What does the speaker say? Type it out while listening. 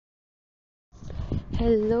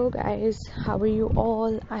Hello guys, how are you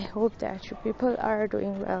all? I hope that you people are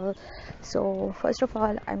doing well. So first of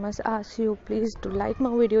all, I must ask you, please do like my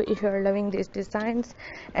video if you are loving these designs,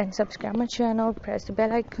 and subscribe my channel, press the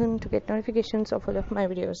bell icon to get notifications of all of my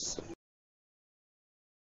videos.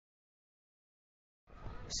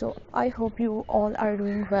 So I hope you all are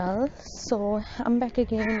doing well. So I'm back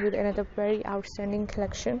again with another very outstanding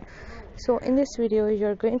collection. So in this video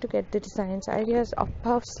you're going to get the designs ideas of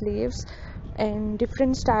puff sleeves and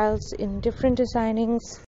different styles in different designings.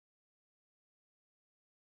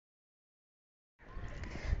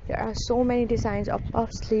 There are so many designs of puff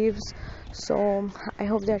sleeves, so I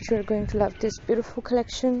hope that you're going to love this beautiful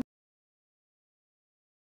collection.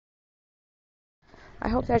 I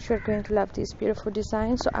hope that you're going to love these beautiful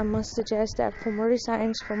designs. So I must suggest that for more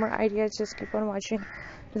designs, for more ideas, just keep on watching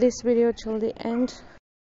this video till the end.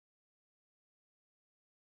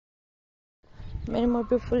 Many more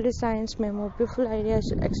beautiful designs, many more beautiful ideas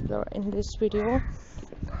to explore in this video,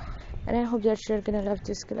 and I hope that you're gonna love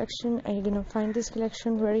this collection and you're gonna find this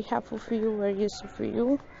collection very helpful for you, very useful for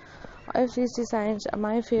you. All of these designs are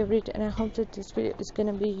my favorite, and I hope that this video is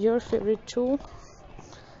gonna be your favorite too.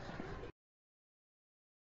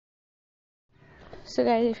 So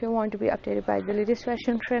guys, if you want to be updated by the latest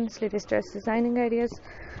fashion trends, latest dress designing ideas,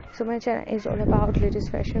 so my channel is all about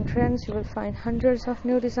latest fashion trends. You will find hundreds of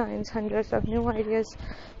new designs, hundreds of new ideas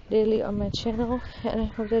daily on my channel, and I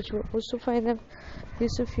hope that you will also find them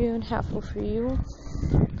useful for you and helpful for you.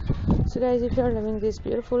 So guys, if you are loving these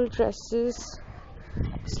beautiful dresses,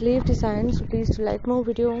 sleeve designs, please do like my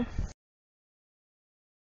video,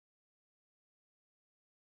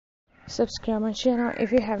 subscribe my channel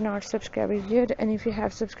if you have not subscribed yet, and if you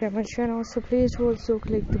have subscribed my channel, so please also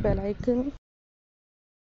click the bell icon.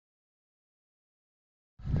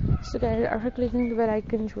 So guys, after clicking the bell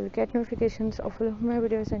icon, you will get notifications of all of my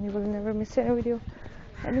videos, and you will never miss any video,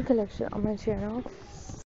 any collection on my channel.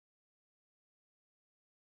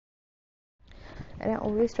 And I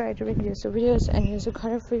always try to bring useful videos and useful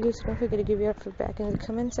content for you, so don't forget to give your feedback in the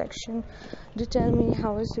comment section. Do tell me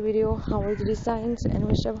how was the video, how were the designs, and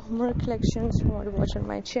which type of more collections you want to watch on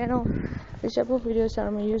my channel, which type of videos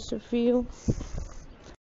are more useful for you.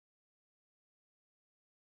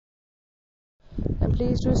 And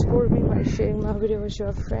please do support me by sharing my video with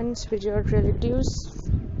your friends, with your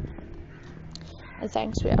relatives. And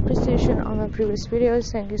thanks for your appreciation on my previous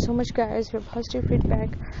videos. Thank you so much guys for positive feedback.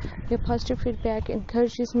 Your positive feedback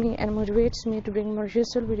encourages me and motivates me to bring more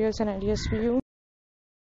useful videos and ideas for you.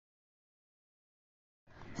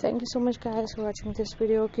 Thank you so much guys for watching this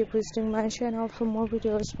video. Keep visiting my channel for more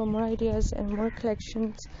videos, for more ideas and more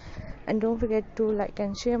collections, and don't forget to like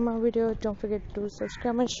and share my video. Don't forget to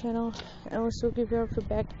subscribe my channel, and also give your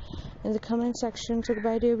feedback in the comment section. So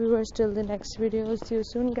goodbye dear viewers, till the next video. See you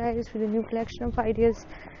soon guys with a new collection of ideas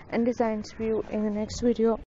and designs for you in the next video.